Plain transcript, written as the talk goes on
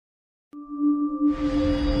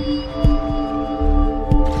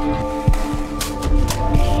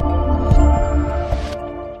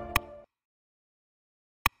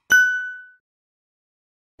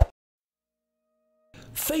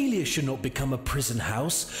Failure should not become a prison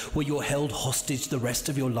house where you're held hostage the rest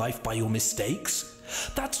of your life by your mistakes.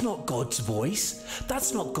 That's not God's voice.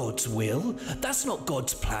 That's not God's will. That's not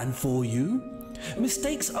God's plan for you.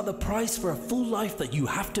 Mistakes are the price for a full life that you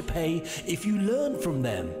have to pay if you learn from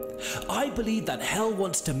them. I believe that hell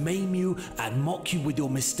wants to maim you and mock you with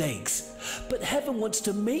your mistakes, but heaven wants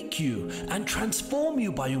to make you and transform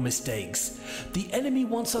you by your mistakes. The enemy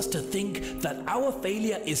wants us to think that our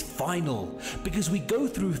failure is final because we go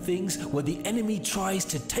through things where the enemy tries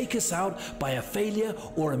to take us out by a failure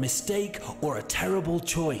or a mistake or a terrible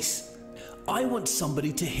choice. I want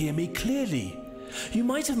somebody to hear me clearly. You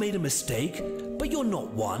might have made a mistake, but you're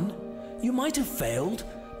not one. You might have failed,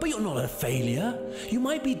 but you're not a failure. You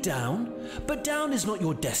might be down, but down is not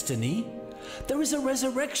your destiny. There is a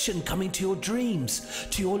resurrection coming to your dreams,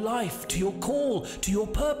 to your life, to your call, to your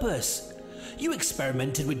purpose. You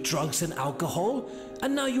experimented with drugs and alcohol,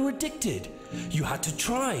 and now you're addicted. You had to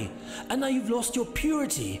try, and now you've lost your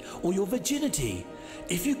purity or your virginity.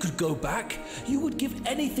 If you could go back, you would give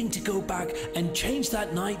anything to go back and change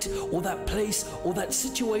that night or that place or that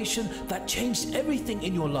situation that changed everything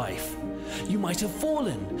in your life. You might have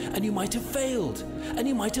fallen, and you might have failed, and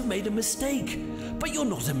you might have made a mistake, but you're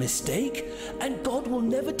not a mistake, and God will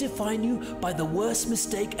never define you by the worst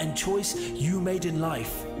mistake and choice you made in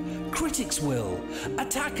life. Critics will,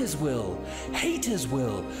 attackers will, haters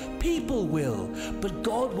will, people will, but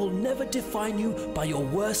God will never define you by your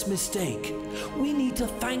worst mistake. We need to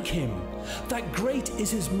thank Him that great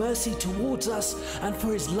is His mercy towards us and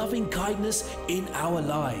for His loving kindness in our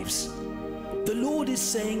lives. The Lord is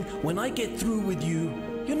saying, when I get through with you,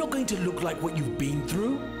 you're not going to look like what you've been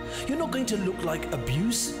through. You're not going to look like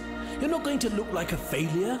abuse. You're not going to look like a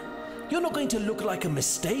failure. You're not going to look like a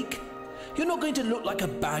mistake. You're not going to look like a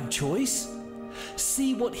bad choice.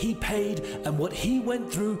 See what He paid and what He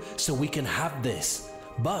went through so we can have this.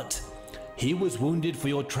 But He was wounded for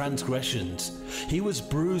your transgressions. He was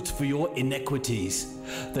bruised for your iniquities.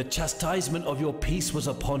 The chastisement of your peace was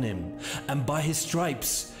upon Him, and by His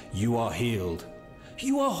stripes you are healed.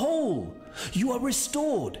 You are whole. You are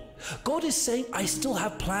restored. God is saying, I still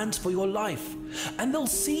have plans for your life, and they'll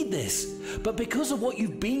see this. But because of what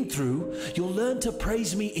you've been through, you'll learn to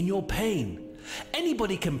praise me in your pain.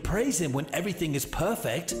 Anybody can praise Him when everything is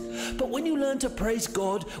perfect, but when you learn to praise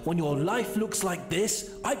God when your life looks like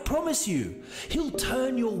this, I promise you, He'll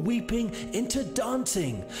turn your weeping into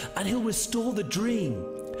dancing, and He'll restore the dream.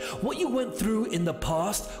 What you went through in the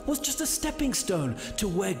past was just a stepping stone to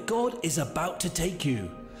where God is about to take you.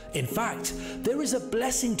 In fact, there is a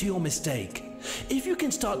blessing to your mistake. If you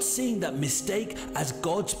can start seeing that mistake as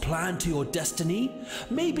God's plan to your destiny,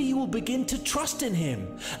 maybe you will begin to trust in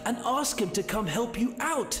Him and ask Him to come help you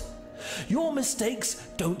out. Your mistakes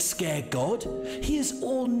don't scare God. He is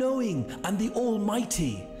all-knowing and the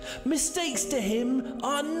Almighty. Mistakes to Him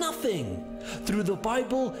are nothing. Through the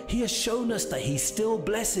Bible, He has shown us that He still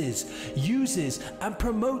blesses, uses, and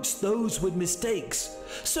promotes those with mistakes.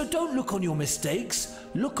 So don't look on your mistakes,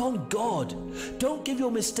 look on God. Don't give your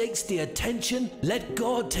mistakes the attention, let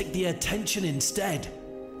God take the attention instead.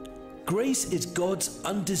 Grace is God's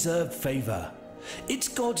undeserved favor. It's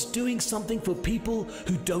God's doing something for people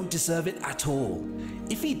who don't deserve it at all.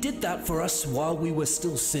 If He did that for us while we were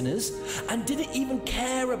still sinners and didn't even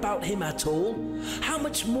care about Him at all, how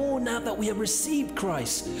much more now that we have received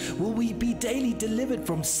Christ will we be daily delivered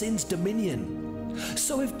from sin's dominion?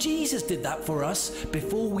 So if Jesus did that for us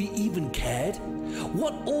before we even cared,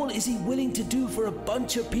 what all is He willing to do for a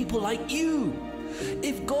bunch of people like you?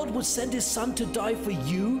 If God would send His Son to die for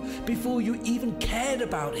you before you even cared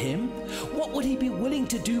about Him, what would He be willing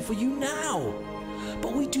to do for you now?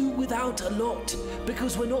 But we do without a lot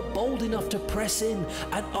because we're not bold enough to press in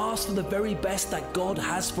and ask for the very best that God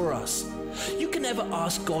has for us. You can never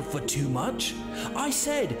ask God for too much. I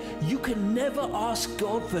said you can never ask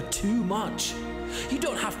God for too much. You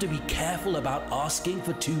don't have to be careful about asking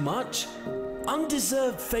for too much.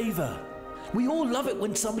 Undeserved favor. We all love it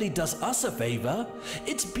when somebody does us a favor.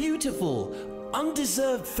 It's beautiful,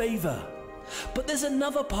 undeserved favor. But there's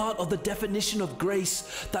another part of the definition of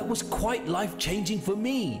grace that was quite life-changing for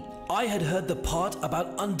me. I had heard the part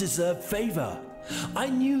about undeserved favor. I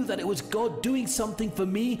knew that it was God doing something for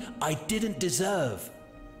me I didn't deserve.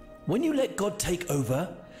 When you let God take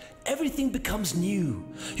over, everything becomes new.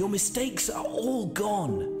 Your mistakes are all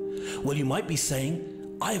gone. Well, you might be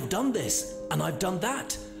saying, I have done this and I've done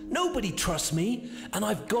that. Nobody trusts me, and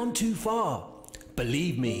I've gone too far.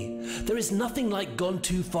 Believe me, there is nothing like gone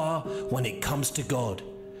too far when it comes to God.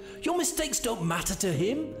 Your mistakes don't matter to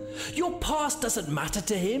Him. Your past doesn't matter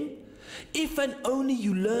to Him. If and only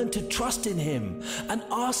you learn to trust in Him and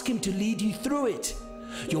ask Him to lead you through it.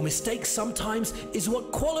 Your mistakes sometimes is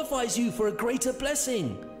what qualifies you for a greater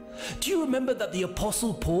blessing. Do you remember that the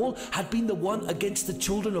Apostle Paul had been the one against the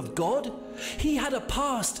children of God? He had a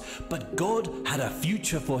past, but God had a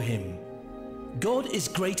future for him. God is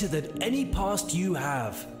greater than any past you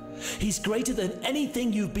have. He's greater than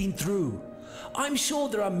anything you've been through. I'm sure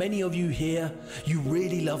there are many of you here. You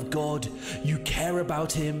really love God. You care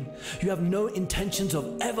about Him. You have no intentions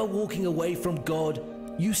of ever walking away from God.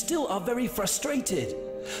 You still are very frustrated.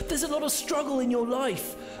 There's a lot of struggle in your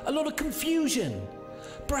life, a lot of confusion.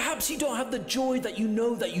 Perhaps you don't have the joy that you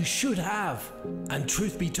know that you should have. And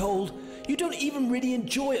truth be told, you don't even really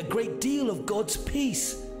enjoy a great deal of God's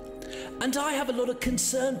peace. And I have a lot of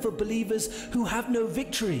concern for believers who have no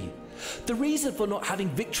victory. The reason for not having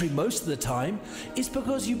victory most of the time is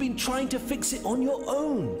because you've been trying to fix it on your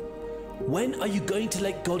own. When are you going to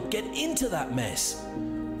let God get into that mess?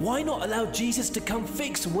 Why not allow Jesus to come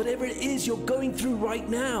fix whatever it is you're going through right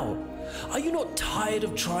now? Are you not tired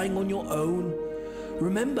of trying on your own?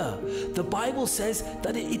 Remember, the Bible says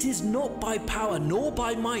that it is not by power nor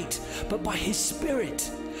by might, but by His Spirit.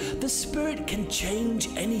 The Spirit can change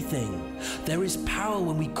anything. There is power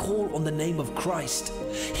when we call on the name of Christ.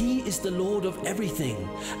 He is the Lord of everything,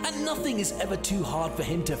 and nothing is ever too hard for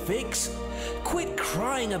Him to fix. Quit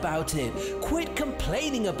crying about it. Quit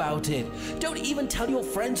complaining about it. Don't even tell your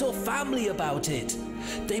friends or family about it.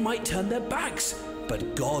 They might turn their backs,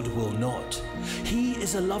 but God will not. He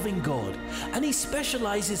is a loving God, and He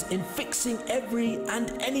specializes in fixing every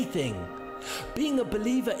and anything. Being a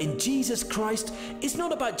believer in Jesus Christ is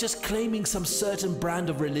not about just claiming some certain brand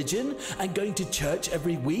of religion and going to church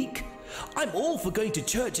every week. I'm all for going to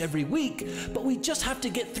church every week, but we just have to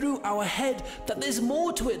get through our head that there's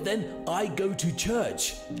more to it than I go to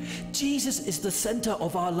church. Jesus is the center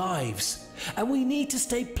of our lives, and we need to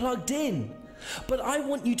stay plugged in. But I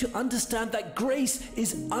want you to understand that grace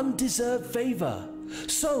is undeserved favor.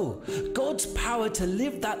 So, God's power to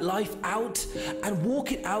live that life out and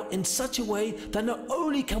walk it out in such a way that not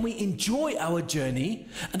only can we enjoy our journey,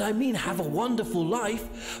 and I mean have a wonderful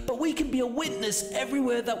life, but we can be a witness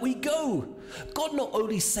everywhere that we go. God not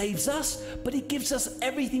only saves us, but He gives us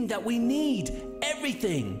everything that we need.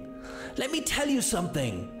 Everything. Let me tell you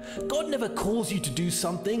something. God never calls you to do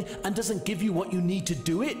something and doesn't give you what you need to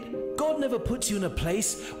do it. God never puts you in a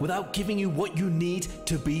place without giving you what you need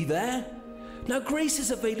to be there. Now, grace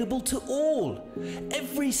is available to all.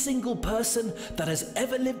 Every single person that has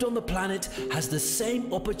ever lived on the planet has the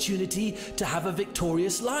same opportunity to have a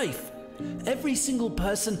victorious life. Every single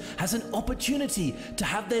person has an opportunity to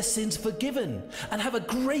have their sins forgiven and have a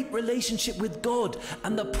great relationship with God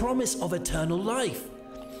and the promise of eternal life.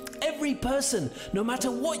 Every person, no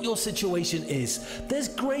matter what your situation is, there's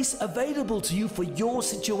grace available to you for your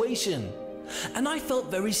situation. And I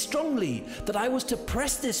felt very strongly that I was to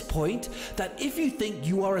press this point, that if you think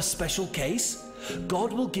you are a special case,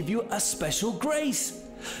 God will give you a special grace.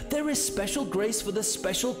 There is special grace for the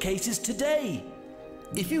special cases today.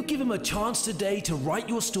 If you give Him a chance today to write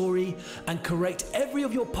your story and correct every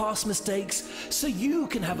of your past mistakes so you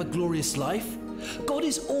can have a glorious life, God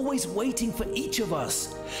is always waiting for each of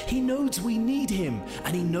us. He knows we need Him,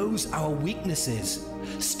 and He knows our weaknesses.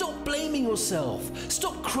 Stop blaming yourself.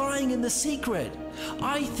 Stop crying in the secret.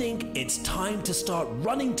 I think it's time to start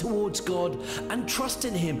running towards God and trust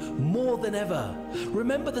in Him more than ever.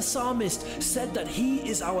 Remember, the psalmist said that He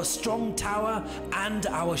is our strong tower and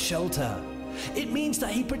our shelter. It means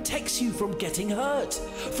that He protects you from getting hurt,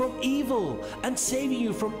 from evil, and saving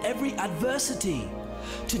you from every adversity.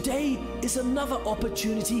 Today is another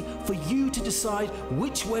opportunity for you to decide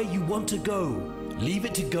which way you want to go. Leave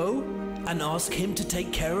it to go and ask Him to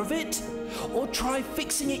take care of it, or try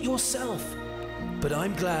fixing it yourself. But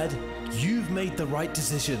I'm glad you've made the right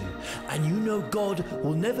decision, and you know God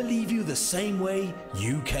will never leave you the same way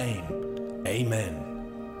you came. Amen.